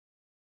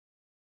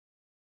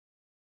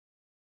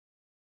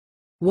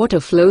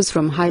Water flows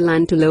from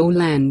highland to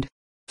lowland.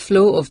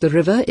 Flow of the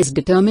river is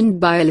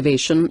determined by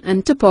elevation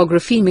and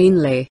topography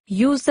mainly.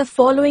 Use the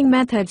following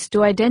methods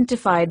to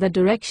identify the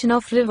direction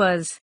of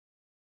rivers.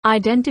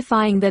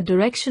 Identifying the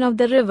direction of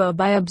the river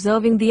by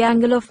observing the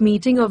angle of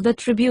meeting of the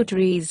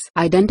tributaries.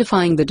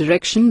 Identifying the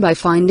direction by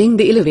finding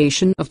the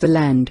elevation of the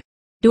land.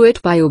 Do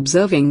it by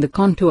observing the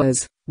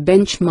contours,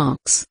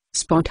 benchmarks,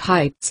 spot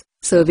heights,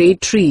 surveyed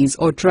trees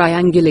or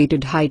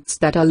triangulated heights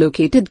that are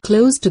located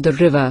close to the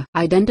river.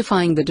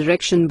 Identifying the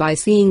direction by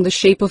seeing the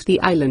shape of the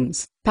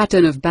islands,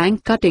 pattern of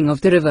bank cutting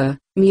of the river,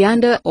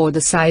 meander or the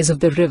size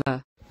of the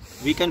river.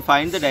 We can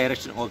find the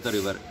direction of the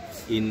river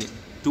in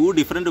two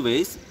different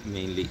ways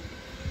mainly.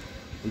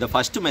 In the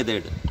first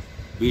method,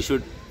 we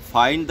should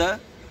find the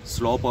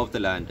slope of the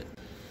land.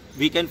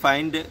 We can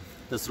find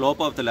the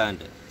slope of the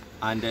land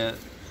and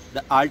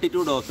the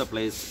altitude of the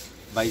place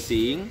by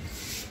seeing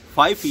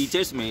 5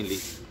 features mainly.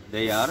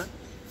 They are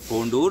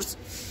contours,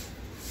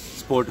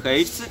 spot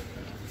heights,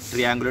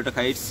 triangulated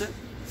heights,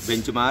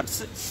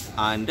 benchmarks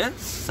and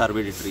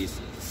surveyed trees.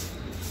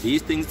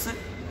 These things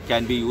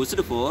can be used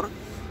for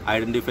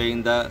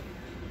identifying the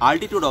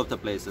altitude of the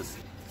places.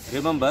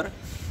 Remember,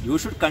 you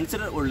should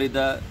consider only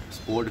the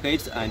spot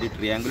heights and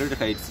triangulated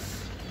heights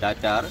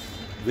that are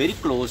very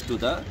close to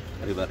the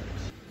river.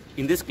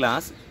 In this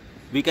class,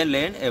 we can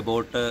learn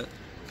about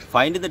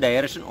finding the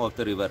direction of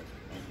the river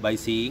by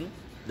seeing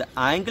the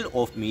angle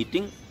of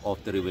meeting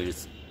of the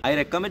rivers. I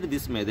recommend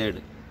this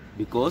method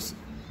because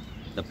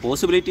the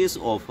possibilities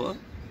of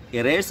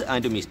errors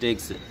and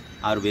mistakes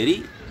are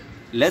very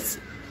less.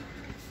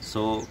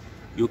 So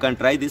you can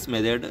try this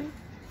method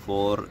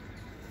for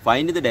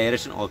finding the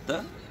direction of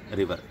the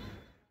river.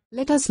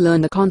 Let us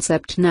learn the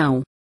concept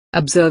now.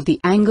 Observe the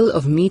angle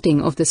of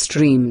meeting of the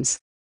streams.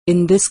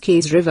 In this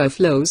case, river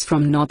flows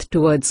from north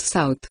towards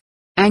south.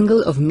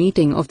 Angle of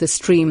meeting of the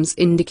streams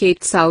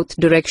indicates south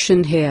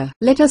direction here.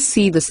 Let us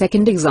see the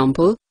second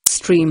example.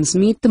 Streams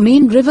meet the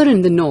main river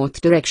in the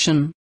north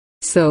direction.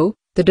 So,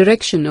 the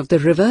direction of the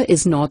river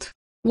is north.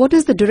 What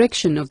is the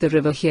direction of the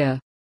river here?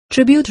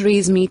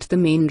 Tributaries meet the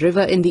main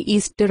river in the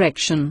east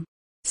direction.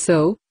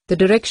 So, the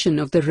direction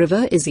of the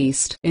river is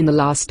east. In the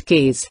last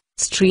case,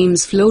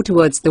 streams flow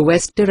towards the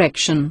west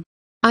direction.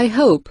 I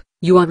hope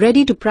you are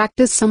ready to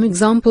practice some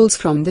examples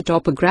from the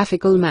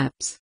topographical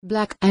maps.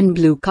 Black and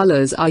blue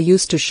colors are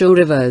used to show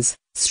rivers,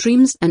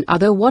 streams and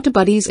other water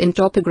bodies in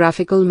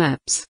topographical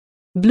maps.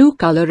 Blue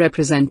color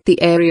represent the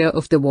area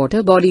of the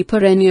water body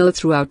perennial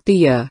throughout the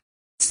year.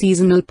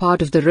 Seasonal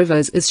part of the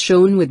rivers is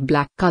shown with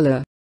black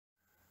color.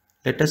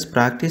 Let us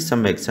practice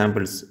some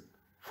examples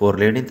for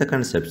learning the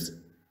concepts.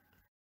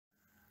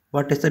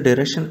 What is the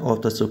direction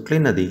of the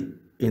Suklinadhi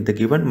in the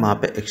given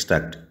map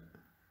extract?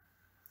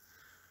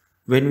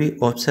 When we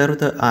observe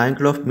the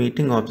angle of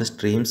meeting of the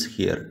streams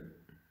here,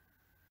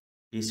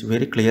 it is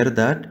very clear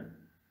that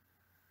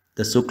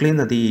the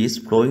Suklinadhi is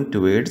flowing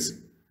towards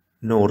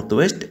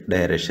northwest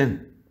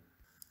direction.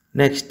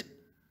 Next,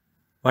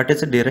 what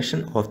is the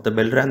direction of the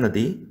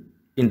Karyanathi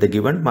in the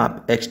given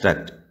map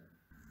extract?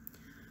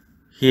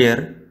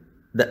 Here,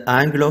 the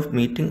angle of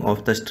meeting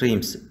of the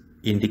streams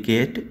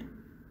indicate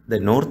the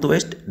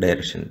northwest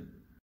direction.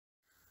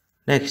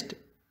 Next,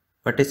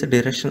 what is the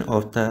direction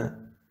of the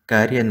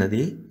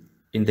Karyanathi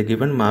in the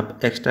given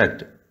map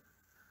extract?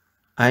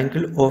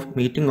 Angle of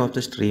meeting of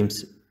the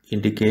streams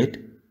indicate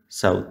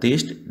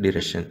southeast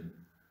direction.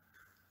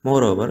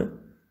 Moreover,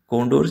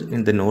 contours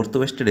in the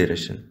northwest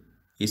direction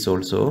is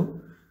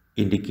also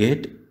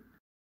indicate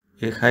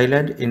a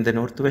highland in the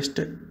northwest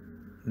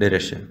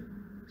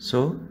direction.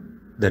 So,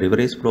 the river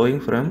is flowing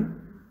from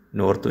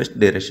northwest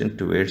direction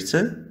towards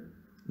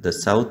the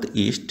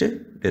southeast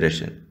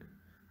direction,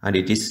 and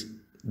it is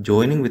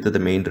joining with the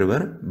main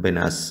river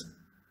Benas.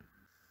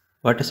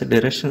 What is the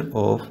direction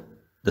of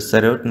the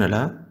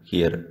Sarawak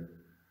here?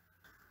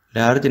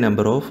 Large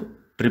number of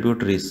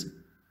tributaries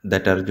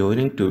that are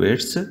joining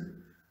towards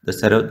the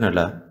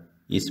Sarawak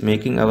is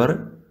making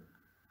our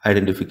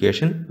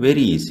identification very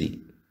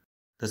easy.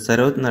 The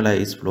Sarawak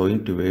is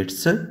flowing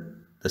towards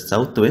the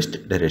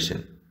southwest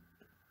direction.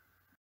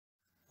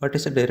 What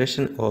is the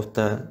direction of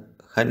the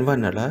Hanwa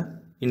Nala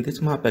in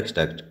this map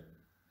extract?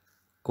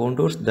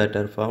 Contours that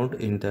are found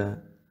in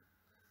the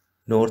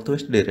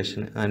northwest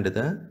direction and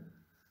the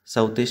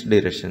southeast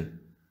direction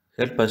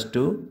help us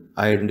to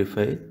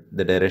identify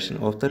the direction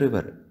of the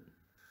river.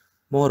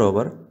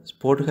 Moreover,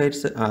 spot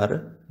heights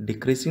are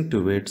decreasing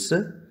towards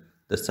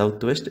the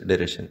southwest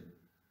direction.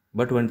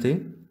 But one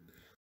thing,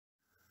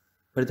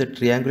 but the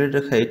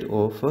triangulated height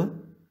of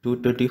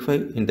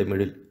 225 in the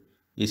middle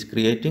is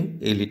creating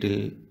a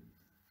little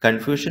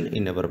confusion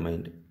in our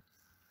mind.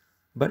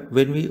 But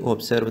when we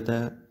observe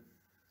the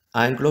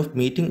angle of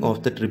meeting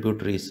of the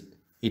tributaries,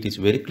 it is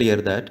very clear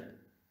that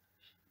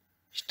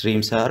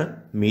streams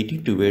are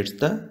meeting towards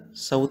the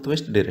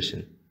southwest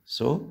direction.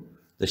 So,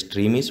 the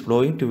stream is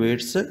flowing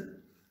towards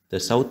the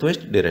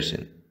southwest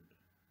direction.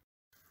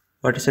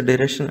 What is the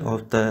direction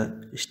of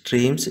the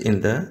streams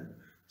in the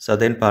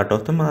southern part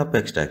of the map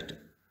extract?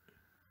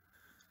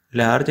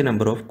 Large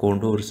number of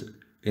contours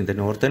in the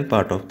northern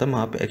part of the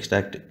map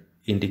extract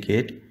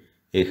indicate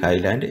a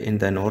highland in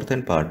the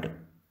northern part.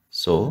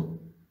 So,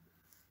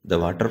 the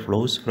water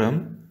flows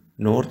from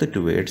north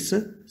towards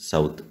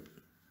south.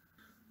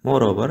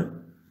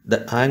 Moreover,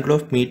 the angle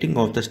of meeting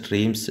of the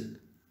streams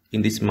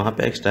in this map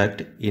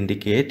extract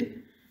indicate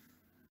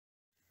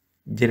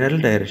general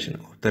direction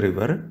of the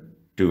river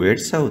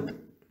towards south.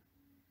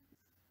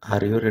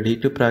 Are you ready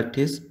to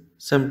practice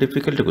some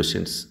difficult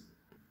questions?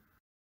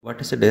 What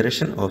is the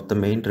direction of the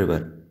main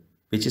river,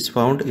 which is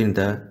found in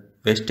the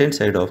western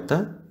side of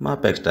the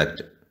map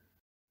extract?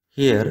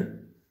 Here,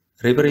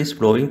 river is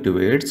flowing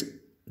towards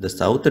the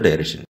south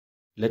direction.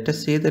 Let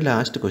us see the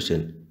last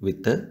question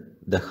with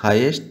the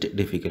highest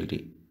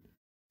difficulty.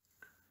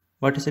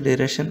 What is the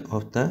direction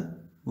of the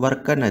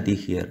Karyanathi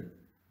here?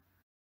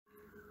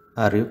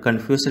 Are you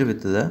confused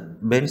with the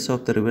bends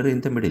of the river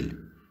in the middle?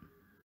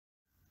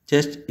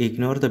 Just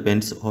ignore the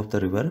bends of the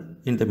river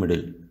in the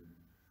middle.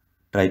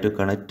 Try to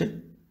connect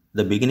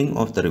the beginning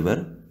of the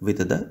river with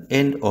the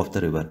end of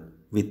the river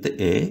with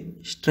a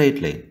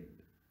straight line.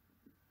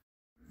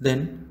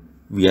 Then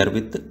we are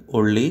with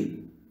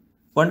only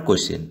one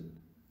question,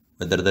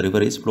 whether the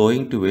river is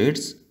flowing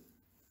towards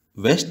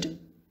west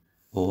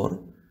or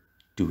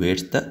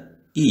towards the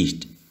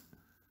east.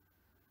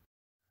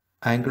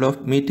 Angle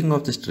of meeting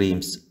of the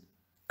streams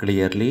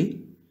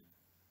clearly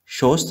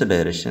shows the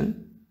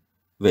direction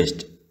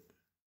west.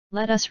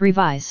 Let us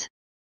revise.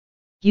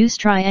 Use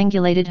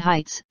triangulated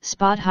heights,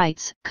 spot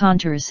heights,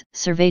 contours,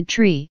 surveyed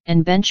tree,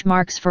 and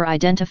benchmarks for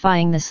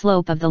identifying the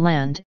slope of the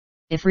land,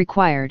 if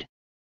required.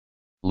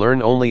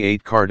 Learn only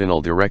 8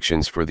 cardinal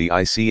directions for the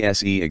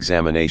ICSE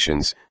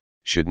examinations,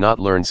 should not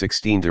learn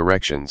 16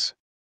 directions.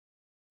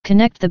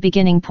 Connect the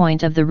beginning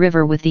point of the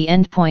river with the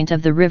end point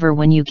of the river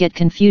when you get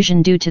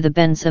confusion due to the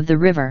bends of the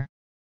river.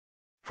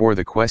 For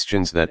the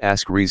questions that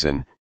ask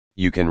reason,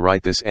 you can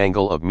write this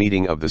angle of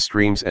meeting of the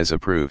streams as a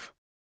proof.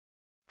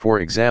 For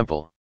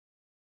example,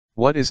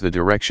 what is the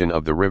direction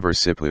of the river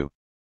Sipu?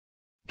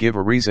 Give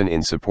a reason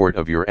in support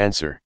of your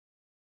answer.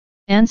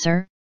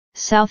 Answer: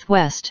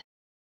 southwest.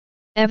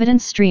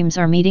 Evidence streams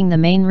are meeting the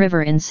main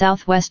river in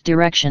southwest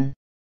direction.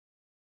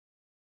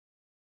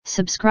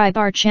 Subscribe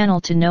our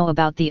channel to know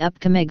about the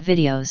upcoming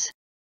videos.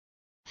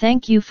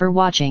 Thank you for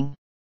watching.